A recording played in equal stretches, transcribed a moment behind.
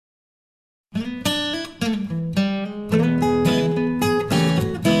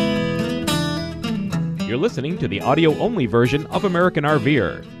listening to the audio-only version of American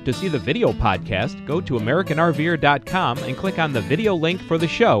RVer. To see the video podcast, go to AmericanRVer.com and click on the video link for the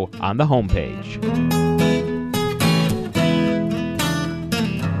show on the homepage.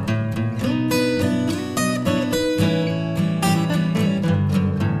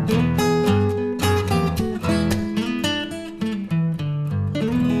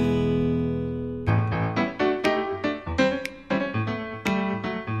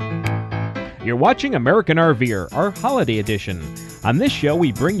 You're watching American RVer, our holiday edition. On this show,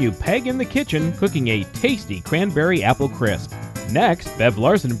 we bring you Peg in the kitchen cooking a tasty cranberry apple crisp. Next, Bev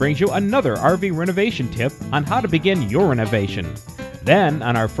Larson brings you another RV renovation tip on how to begin your renovation. Then,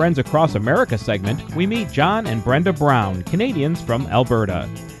 on our Friends Across America segment, we meet John and Brenda Brown, Canadians from Alberta.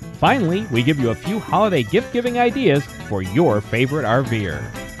 Finally, we give you a few holiday gift-giving ideas for your favorite RVer.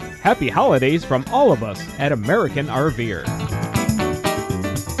 Happy holidays from all of us at American RVer.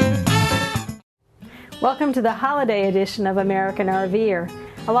 Welcome to the holiday edition of American RVer.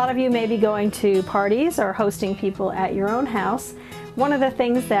 A lot of you may be going to parties or hosting people at your own house. One of the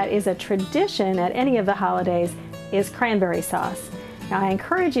things that is a tradition at any of the holidays is cranberry sauce. Now I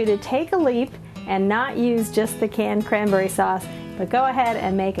encourage you to take a leap and not use just the canned cranberry sauce, but go ahead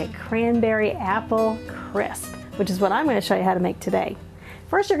and make a cranberry apple crisp, which is what I'm going to show you how to make today.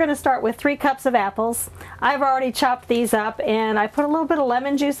 First, you're going to start with 3 cups of apples. I've already chopped these up and I put a little bit of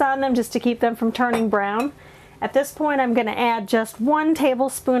lemon juice on them just to keep them from turning brown. At this point, I'm going to add just 1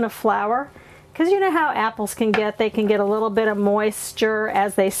 tablespoon of flour, because you know how apples can get. They can get a little bit of moisture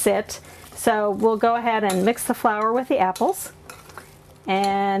as they sit. So we'll go ahead and mix the flour with the apples.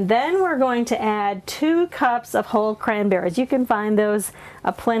 And then we're going to add 2 cups of whole cranberries. You can find those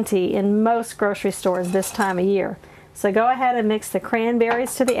aplenty in most grocery stores this time of year. So go ahead and mix the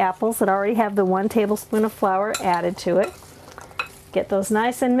cranberries to the apples that already have the 1 tablespoon of flour added to it. Get those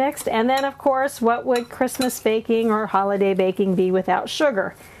nice and mixed. And then, of course, what would Christmas baking or holiday baking be without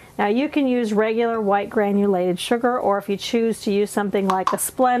sugar? Now, you can use regular white granulated sugar, or if you choose to use something like a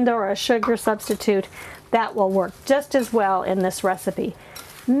Splenda or a sugar substitute, that will work just as well in this recipe.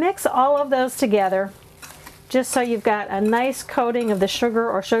 Mix all of those together, just so you've got a nice coating of the sugar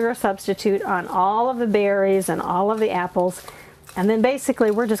or sugar substitute on all of the berries and all of the apples. And then basically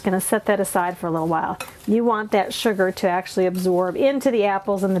we're just going to set that aside for a little while. You want that sugar to actually absorb into the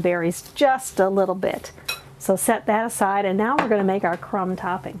apples and the berries just a little bit. So set that aside, and now we're going to make our crumb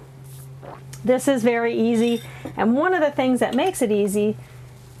topping. This is very easy, and one of the things that makes it easy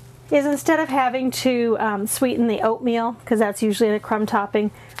is instead of having to sweeten the oatmeal, because that's usually in a crumb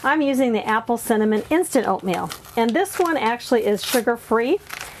topping, I'm using the apple cinnamon instant oatmeal. And this one actually is sugar-free,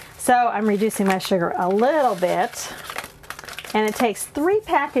 so I'm reducing my sugar a little bit. And it takes 3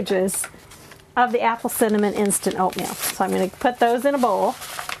 packages of the apple cinnamon instant oatmeal. So I'm going to put those in a bowl.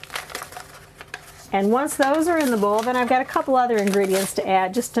 And once those are in the bowl, then I've got a couple other ingredients to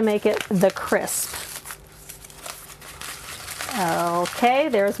add just to make it the crisp. Okay,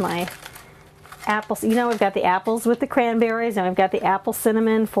 there's my apples. You know, we've got the apples with the cranberries, and we've got the apple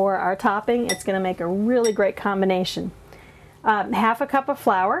cinnamon for our topping. It's going to make a really great combination. Half a cup of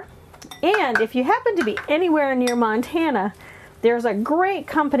flour. And if you happen to be anywhere near Montana, there's a great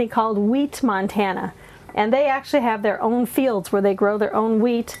company called Wheat Montana. And they actually have their own fields where they grow their own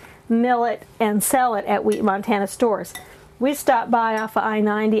wheat, mill it, and sell it at Wheat Montana stores. We stopped by off of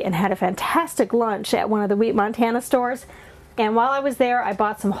I-90 and had a fantastic lunch at one of the Wheat Montana stores. And while I was there, I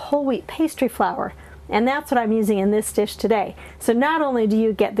bought some whole wheat pastry flour, and that's what I'm using in this dish today. So not only do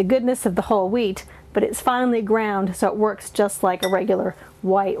you get the goodness of the whole wheat, but it's finely ground, so it works just like a regular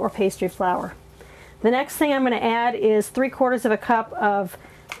white or pastry flour. The next thing I'm going to add is 3/4 of a cup of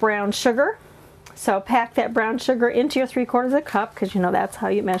brown sugar. So pack that brown sugar into your 3/4 of a cup, because you know that's how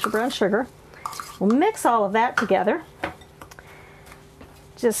you measure brown sugar. We'll mix all of that together.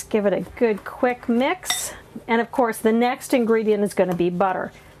 Just give it a good quick mix. And of course, the next ingredient is going to be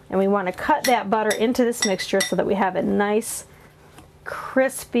butter. And we want to cut that butter into this mixture so that we have a nice,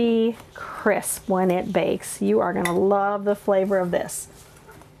 crispy crisp when it bakes. You are going to love the flavor of this.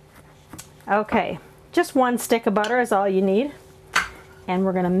 Okay, just 1 stick of butter is all you need. And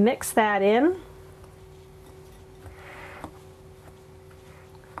we're going to mix that in.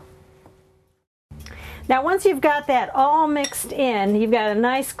 Now once you've got that all mixed in, you've got a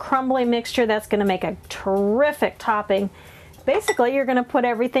nice crumbly mixture that's going to make a terrific topping. Basically, you're going to put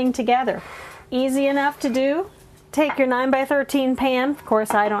everything together. Easy enough to do. Take your 9x13 pan. Of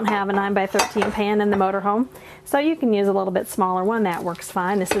course, I don't have a 9x13 pan in the motorhome, so you can use a little bit smaller one. That works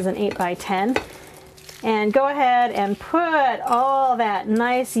fine. This is an 8x10. And go ahead and put all that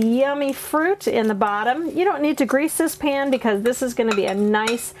nice yummy fruit in the bottom. You don't need to grease this pan because this is going to be a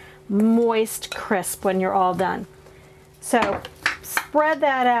nice moist crisp when you're all done. So spread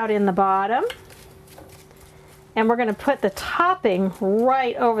that out in the bottom, and we're going to put the topping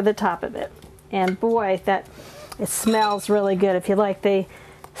right over the top of it. And boy, it smells really good. If you like the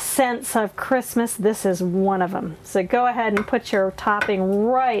scents of Christmas, this is one of them. So go ahead and put your topping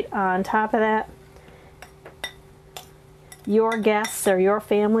right on top of that. Your guests or your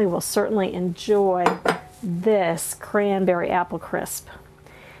family will certainly enjoy this cranberry apple crisp.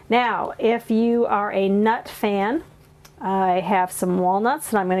 Now, if you are a nut fan, I have some walnuts,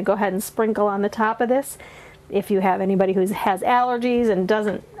 and I'm going to go ahead and sprinkle on the top of this. If you have anybody who has allergies and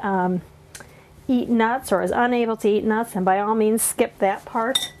doesn't eat nuts or is unable to eat nuts, then by all means skip that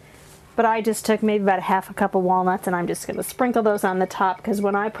part. But I just took maybe about a half a cup of walnuts, and I'm just going to sprinkle those on the top, because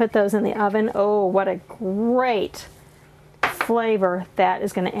when I put those in the oven, oh, what a great flavor that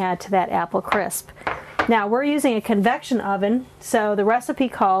is going to add to that apple crisp. Now, we're using a convection oven, so the recipe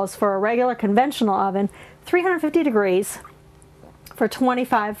calls for a regular conventional oven, 350 degrees for 30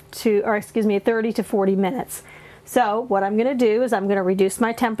 to 40 minutes. So what I'm going to do is I'm going to reduce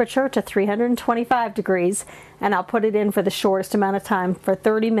my temperature to 325 degrees, and I'll put it in for the shortest amount of time for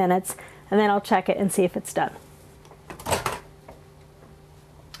 30 minutes, and then I'll check it and see if it's done.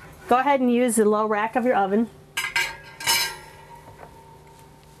 Go ahead and use the low rack of your oven.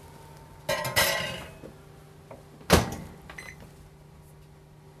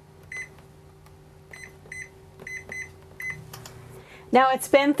 Now, it's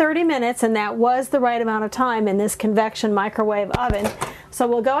been 30 minutes, and that was the right amount of time in this convection microwave oven. So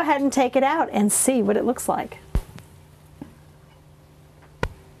we'll go ahead and take it out and see what it looks like.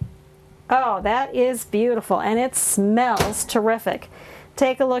 Oh, that is beautiful, and it smells terrific.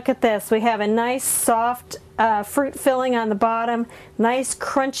 Take a look at this. We have a nice soft fruit filling on the bottom, nice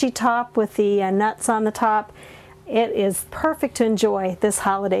crunchy top with the nuts on the top. It is perfect to enjoy this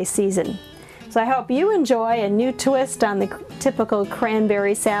holiday season. So I hope you enjoy a new twist on the typical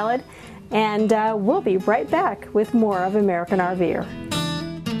cranberry salad, and we'll be right back with more of American RVer.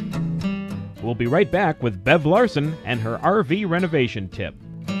 We'll be right back with Bev Larson and her RV renovation tip.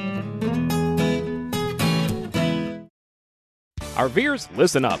 RVers,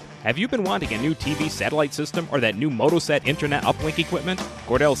 listen up. Have you been wanting a new TV satellite system or that new Motosat internet uplink equipment?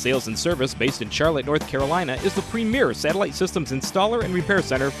 Cordell Sales and Service, based in Charlotte, North Carolina, is the premier satellite systems installer and repair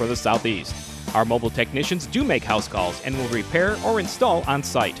center for the Southeast. Our mobile technicians do make house calls and will repair or install on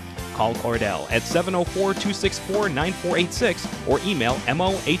site. Call Cordell at 704-264-9486 or email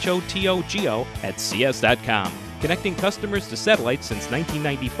mohotogo@cs.com. Connecting customers to satellites since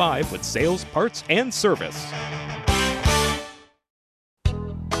 1995 with sales, parts, and service.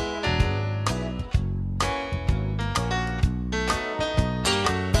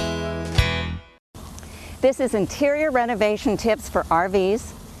 This is Interior Renovation Tips for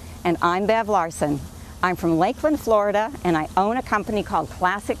RVs, and I'm Bev Larson. I'm from Lakeland, Florida, and I own a company called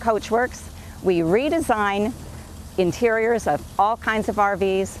Classic Coachworks. We redesign interiors of all kinds of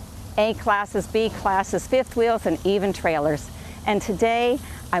RVs, A classes, B classes, fifth wheels, and even trailers. And today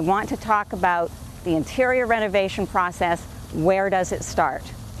I want to talk about the interior renovation process. Where does it start?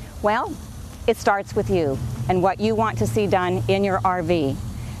 Well, it starts with you and what you want to see done in your RV.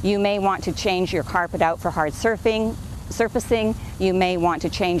 You may want to change your carpet out for hard surfacing. You may want to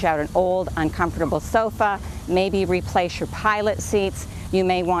change out an old, uncomfortable sofa, maybe replace your pilot seats. You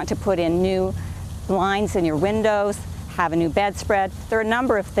may want to put in new blinds in your windows, have a new bedspread. There are a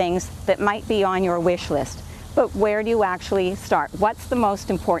number of things that might be on your wish list. But where do you actually start? What's the most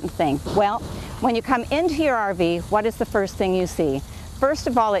important thing? Well, when you come into your RV, what is the first thing you see? First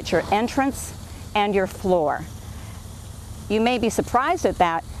of all, it's your entrance and your floor. You may be surprised at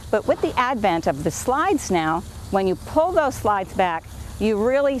that, but with the advent of the slides now, when you pull those slides back, you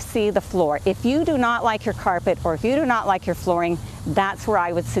really see the floor. If you do not like your carpet or if you do not like your flooring, that's where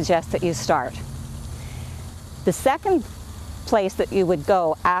I would suggest that you start. The second place that you would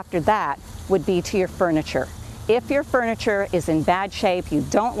go after that would be to your furniture. If your furniture is in bad shape, you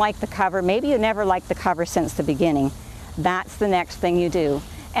don't like the cover, maybe you never liked the cover since the beginning, that's the next thing you do.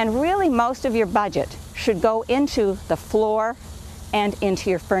 And really most of your budget should go into the floor and into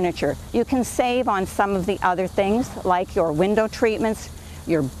your furniture. You can save on some of the other things like your window treatments,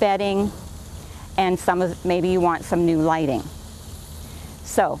 your bedding, and maybe you want some new lighting.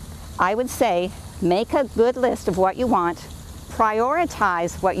 So I would say make a good list of what you want,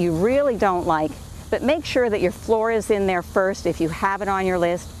 prioritize what you really don't like, but make sure that your floor is in there first if you have it on your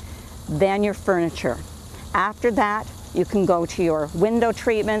list, then your furniture. After that, you can go to your window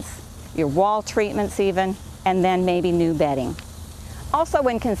treatments, your wall treatments even, and then maybe new bedding. Also,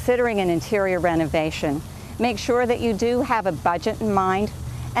 when considering an interior renovation, make sure that you do have a budget in mind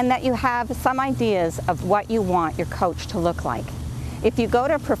and that you have some ideas of what you want your coach to look like. If you go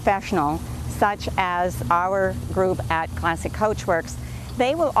to a professional, such as our group at Classic Coachworks,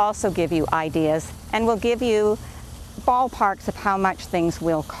 they will also give you ideas and will give you ballparks of how much things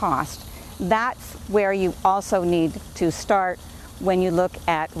will cost. That's where you also need to start when you look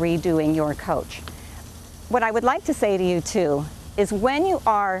at redoing your coach. What I would like to say to you too is when you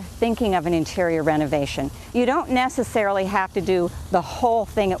are thinking of an interior renovation, you don't necessarily have to do the whole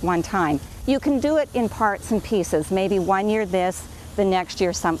thing at one time. You can do it in parts and pieces, maybe one year this, the next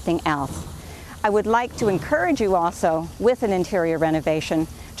year something else. I would like to encourage you also with an interior renovation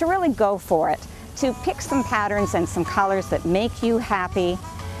to really go for it, to pick some patterns and some colors that make you happy,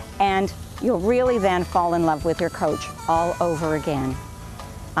 and you'll really then fall in love with your coach all over again.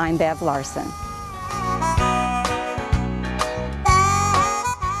 I'm Bev Larson.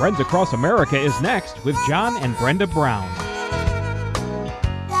 Friends Across America is next with John and Brenda Brown.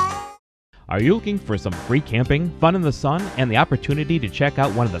 Are you looking for some free camping, fun in the sun, and the opportunity to check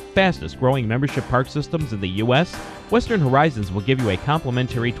out one of the fastest growing membership park systems in the U.S.? Western Horizons will give you a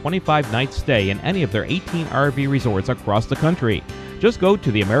complimentary 25-night stay in any of their 18 RV resorts across the country. Just go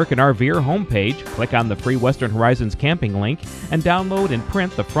to the American RVer homepage, click on the free Western Horizons camping link, and download and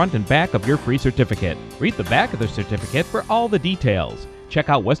print the front and back of your free certificate. Read the back of the certificate for all the details. Check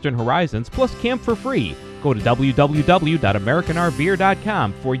out Western Horizons plus camp for free. Go to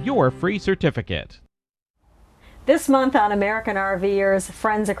www.americanrver.com for your free certificate. This month on American RVers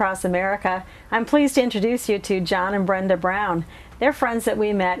Friends Across America, I'm pleased to introduce you to John and Brenda Brown. They're friends that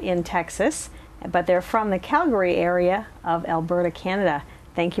we met in Texas, but they're from the Calgary area of Alberta, Canada.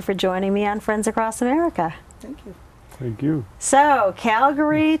 Thank you for joining me on Friends Across America. Thank you. Thank you. So,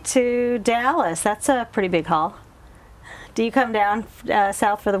 Calgary to Dallas, that's a pretty big haul. Do you come down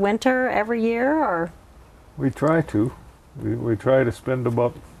south for the winter every year, or? We try to. We try to spend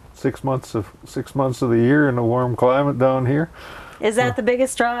about 6 months of the year in a warm climate down here. Is that the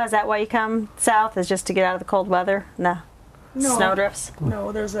biggest draw? Is that why you come south? Is just to get out of the cold weather? No. Snowdrifts?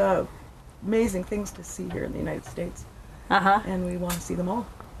 No, there's amazing things to see here in the United States. And we want to see them all.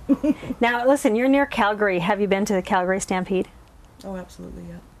 Now, listen, you're near Calgary. Have you been to the Calgary Stampede? Oh, absolutely,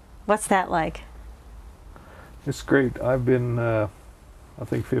 yeah. What's that like? It's great. I've been, I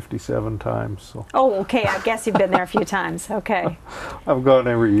think, 57 times. So. Oh, okay. I guess you've been there a few times. Okay. I've gone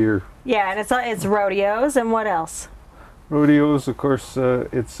every year. Yeah, and it's rodeos, and what else? Rodeos, of course,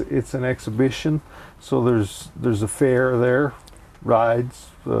 it's an exhibition. So there's a fair there, rides.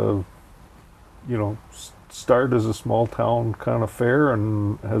 Start as a small town kind of fair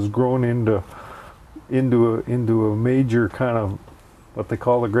and has grown into a major kind of what they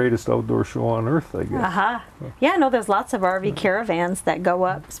call the greatest outdoor show on earth, I guess. Yeah, no, there's lots of RV caravans that go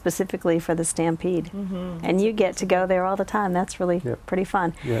up specifically for the Stampede. And you get to go there all the time. That's really pretty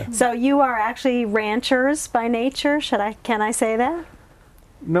fun. Yeah. So you are actually ranchers by nature, can I say that?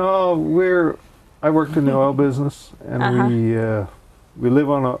 No, I worked in the oil business, and we live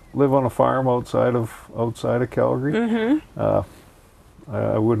on a farm outside of Calgary.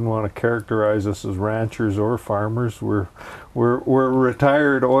 I wouldn't want to characterize us as ranchers or farmers. We're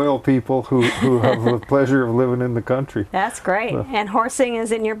retired oil people who have the pleasure of living in the country. That's great. And horsing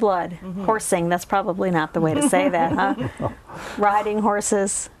is in your blood. Horsing, that's probably not the way to say that, huh? Riding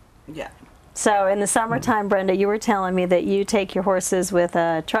horses. Yeah. So in the summertime, Brenda, you were telling me that you take your horses with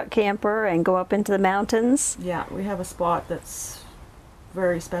a truck camper and go up into the mountains. Yeah, we have a spot that's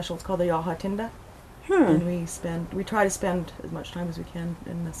very special. It's called the Yahatinda. And we try to spend as much time as we can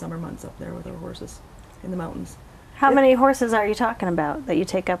in the summer months up there with our horses in the mountains. How many horses are you talking about that you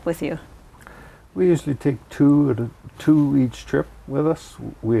take up with you? We usually take two each trip with us.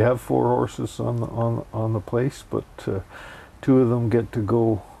 We have 4 horses on the place, but 2 of them get to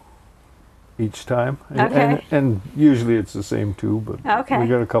go each time. And usually it's the same 2, but we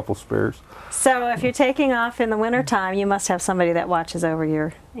got a couple spares. So if you're taking off in the wintertime, you must have somebody that watches over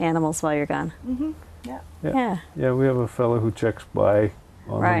your animals while you're gone. Yeah, we have a fellow who checks by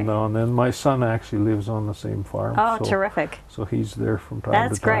on them now and then. My son actually lives on the same farm. Oh, terrific. So he's there from time to time.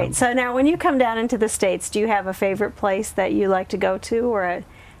 That's great. So now when you come down into the States, do you have a favorite place that you like to go to, or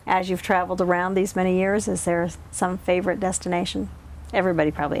as you've traveled around these many years, is there some favorite destination? Everybody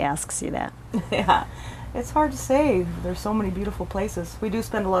probably asks you that. Yeah, it's hard to say. There's so many beautiful places. We do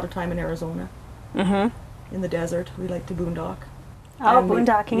spend a lot of time in Arizona. In the desert. We like to boondock. Oh,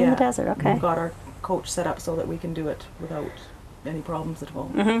 boondocking in the desert, okay. We've got our coach set up so that we can do it without any problems at all.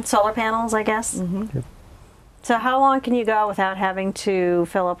 Solar panels, I guess? Yep. So how long can you go without having to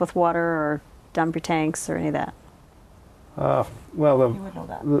fill up with water or dump your tanks or any of that? Well,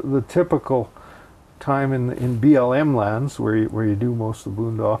 the typical time in BLM lands where you do most of the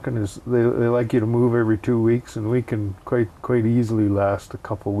boondocking is they like you to move every 2 weeks, and we can quite easily last a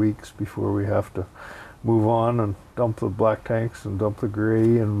couple weeks before we have to move on and dump the black tanks and dump the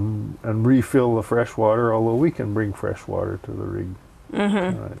gray and refill the fresh water, although we can bring fresh water to the rig.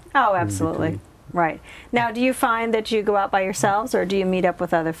 Oh, absolutely. Right. Now, do you find that you go out by yourselves, or do you meet up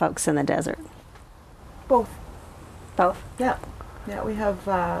with other folks in the desert? Both. Both? Yeah. Yeah, we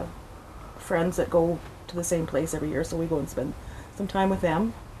have friends that go to the same place every year, so we go and spend some time with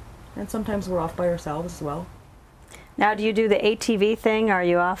them. And sometimes we're off by ourselves as well. Now, do you do the ATV thing? Are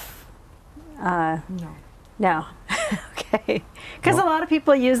you off? No. No. Okay. Because a lot of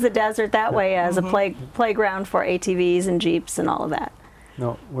people use the desert that way as a playground for ATVs and Jeeps and all of that.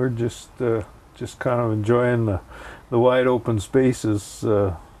 No, we're just kind of enjoying the wide open spaces.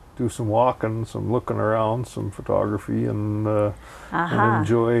 Do some walking, some looking around, some photography, and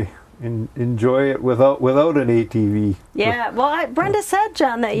enjoy it without an ATV. Yeah. Well, Brenda said,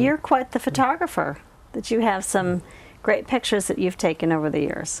 John, that you're quite the photographer. That you have some great pictures that you've taken over the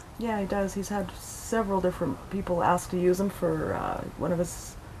years. Yeah, he does. He's had several different people ask to use him for, one of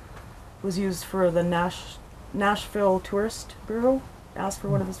his was used for the Nashville Tourist Bureau. Asked for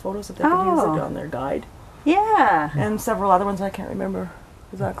one of his photos if they could use it on their guide. Yeah. And several other ones, I can't remember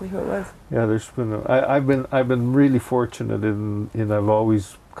exactly who it was. Yeah, there's been I've been really fortunate in I've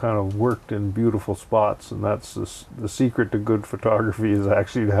always kind of worked in beautiful spots, and that's the secret to good photography is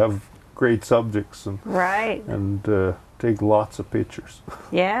actually to have great subjects and take lots of pictures.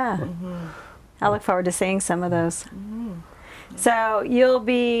 Yeah. I look forward to seeing some of those. So you'll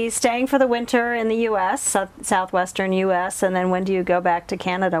be staying for the winter in the U.S., southwestern U.S., and then when do you go back to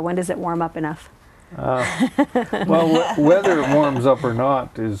Canada? When does it warm up enough? Well, whether it warms up or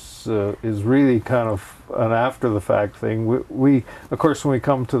not is really kind of an after the fact thing. We of course when we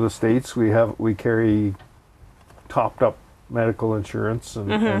come to the States we carry topped up medical insurance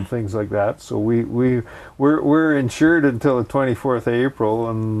and things like that. So we're insured until the 24th of April,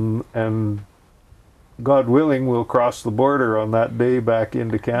 and God willing, we'll cross the border on that day back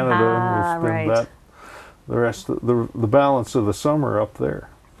into Canada, and we'll spend the rest of the balance of the summer up there.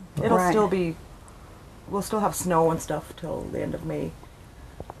 It'll still be, we'll still have snow and stuff till the end of May,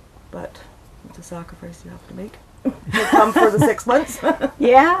 but it's a sacrifice you have to make. You'll come for the 6 months.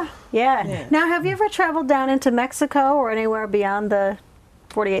 Yeah. Now, have you ever traveled down into Mexico or anywhere beyond the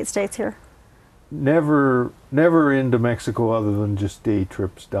 48 states here? Never into Mexico other than just day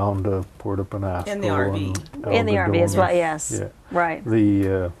trips down to Puerto Penasco. In the RV. In the RV as well, yes. Yeah. Right.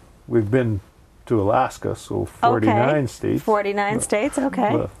 We've been to Alaska, so 49 states. 49 states,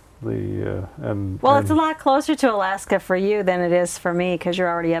 okay. Well, it's a lot closer to Alaska for you than it is for me because you're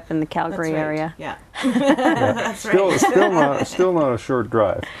already up in the Calgary area. Yeah. That's still not a short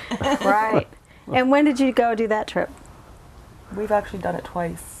drive. Right. And when did you go do that trip? We've actually done it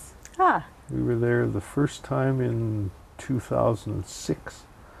twice. We were there the first time in 2006,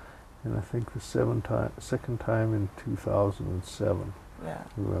 and I think the second time in 2007. Yeah.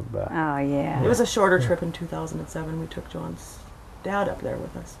 We went back. Oh, yeah. It was a shorter trip in 2007. We took John's dad up there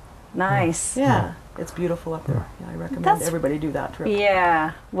with us. Nice. Yeah. It's beautiful up there. Yeah, I recommend everybody do that trip.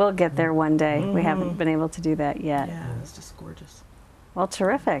 Yeah. We'll get there one day. We haven't been able to do that yet. Yeah, it's just gorgeous. Well,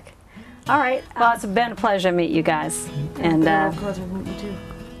 terrific. All right. Well, it's been a pleasure to meet you guys. And pleasure to meet you too.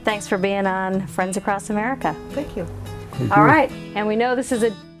 Thanks for being on Friends Across America. Thank you. All right. And we know this is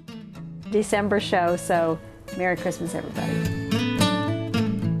a December show, so Merry Christmas, everybody.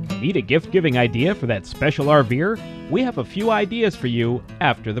 Need a gift-giving idea for that special RVer? We have a few ideas for you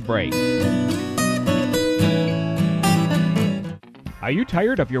after the break. Are you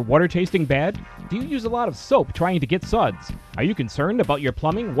tired of your water tasting bad? Do you use a lot of soap trying to get suds? Are you concerned about your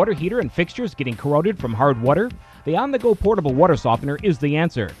plumbing, water heater, and fixtures getting corroded from hard water? The on-the-go portable water softener is the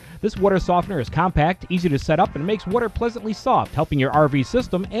answer. This water softener is compact, easy to set up, and makes water pleasantly soft, helping your RV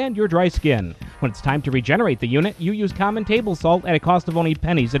system and your dry skin. When it's time to regenerate the unit, you use common table salt at a cost of only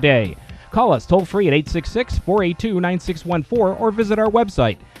pennies a day. Call us toll-free at 866-482-9614 or visit our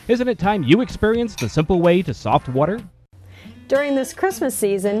website. Isn't it time you experienced the simple way to soft water? During this Christmas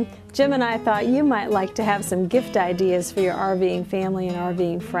season, Jim and I thought you might like to have some gift ideas for your RVing family and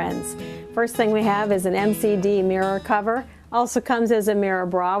RVing friends. First thing we have is an MCD mirror cover. Also comes as a mirror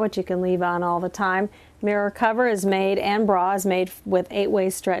bra, which you can leave on all the time. Mirror cover is made, and bra is made with 8-way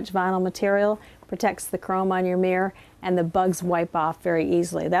stretch vinyl material, protects the chrome on your mirror, and the bugs wipe off very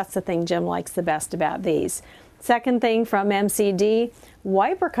easily. That's the thing Jim likes the best about these. Second thing from MCD,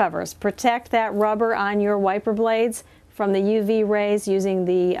 wiper covers. Protect that rubber on your wiper blades from the UV rays using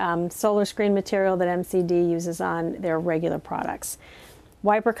the solar screen material that MCD uses on their regular products.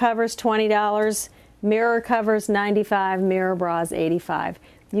 Wiper covers, $20. Mirror covers $95, mirror bras $85.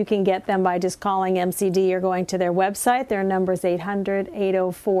 You can get them by just calling MCD or going to their website. Their number is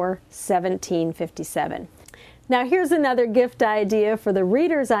 800-804-1757. Now here's another gift idea for the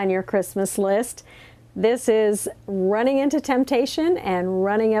readers on your Christmas list. This is Running into Temptation and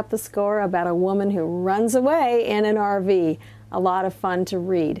Running Up the Score about a woman who runs away in an RV. A lot of fun to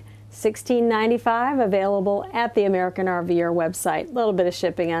read. $16.95, available at the American RVer website. A little bit of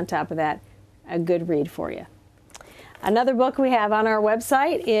shipping on top of that. A good read for you. Another book we have on our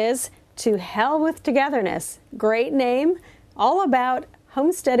website is To Hell with Togetherness. Great name, all about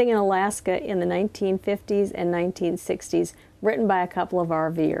homesteading in Alaska in the 1950s and 1960s, written by a couple of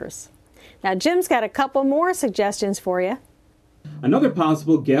RVers. Now, Jim's got a couple more suggestions for you. Another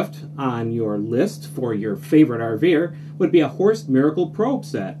possible gift on your list for your favorite RVer would be a Horst Miracle probe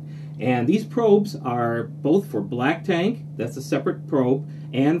set. And these probes are both for black tank, that's a separate probe,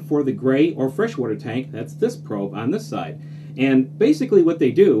 and for the gray or freshwater tank, that's this probe on this side. And basically what they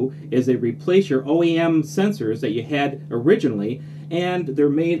do is they replace your OEM sensors that you had originally, and they're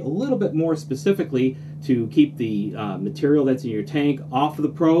made a little bit more specifically to keep the material that's in your tank off of the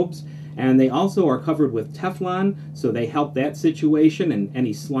probes. And they also are covered with Teflon, so they help that situation, and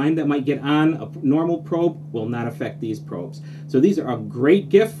any slime that might get on a normal probe will not affect these probes. So these are a great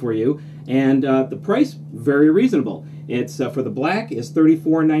gift for you, and the price, very reasonable. It's for the black is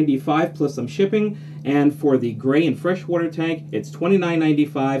 $34.95 plus some shipping, and for the gray and freshwater tank, it's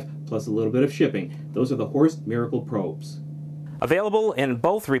 $29.95 plus a little bit of shipping. Those are the Horst Miracle probes. Available in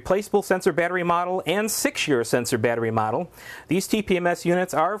both replaceable sensor battery model and 6-year sensor battery model. These TPMS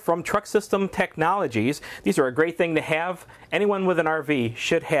units are from Truck System Technologies. These are a great thing to have. Anyone with an RV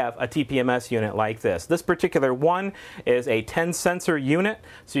should have a TPMS unit like this. This particular one is a 10 sensor unit,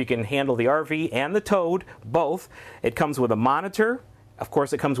 so you can handle the RV and the towed, both. It comes with a monitor. Of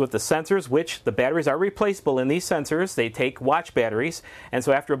course, it comes with the sensors, which the batteries are replaceable in these sensors. They take watch batteries, and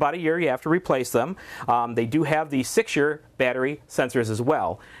so after about a year, you have to replace them. They do have the 6-year battery sensors as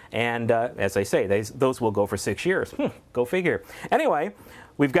well, and as I say, those will go for 6 years. Go figure. Anyway,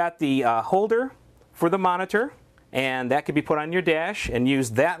 we've got the holder for the monitor, and that can be put on your dash and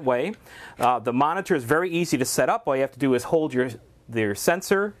used that way. The monitor is very easy to set up. All you have to do is hold your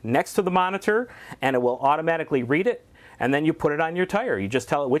sensor next to the monitor, and it will automatically read it. And then you put it on your tire. You just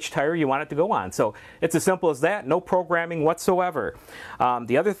tell it which tire you want it to go on. So it's as simple as that, no programming whatsoever.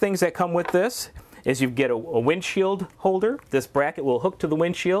 The other things that come with this is you get a windshield holder. This bracket will hook to the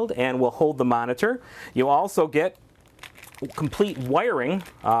windshield and will hold the monitor. You also get complete wiring.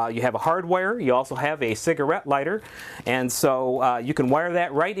 You have a hard wire. You also have a cigarette lighter. And so you can wire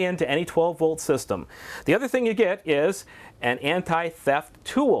that right into any 12-volt system. The other thing you get is an anti-theft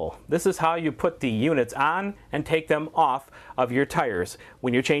tool. This is how you put the units on and take them off of your tires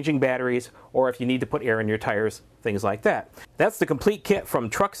when you're changing batteries or if you need to put air in your tires, things like that. That's the complete kit from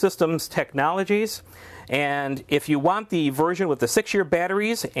Truck Systems Technologies. And if you want the version with the 6-year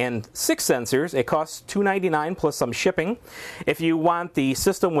batteries and 6 sensors, it costs $299 plus some shipping. If you want the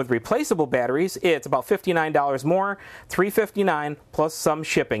system with replaceable batteries, it's about $59 more, $359 plus some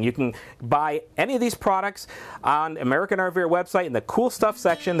shipping. You can buy any of these products on American RVer website in the Cool Stuff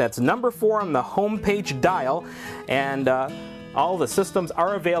section. That's number 4 on the homepage dial. And all the systems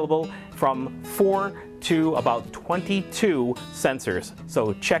are available from 4 to about 22 sensors.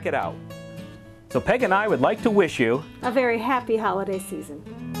 So check it out. So Peg and I would like to wish you a very happy holiday season.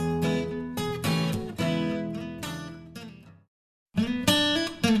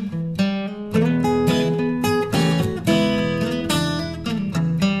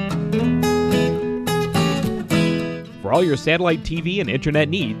 For all your satellite TV and internet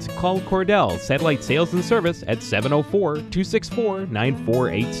needs, call Cordell Satellite Sales and Service at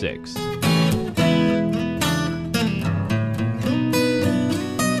 704-264-9486.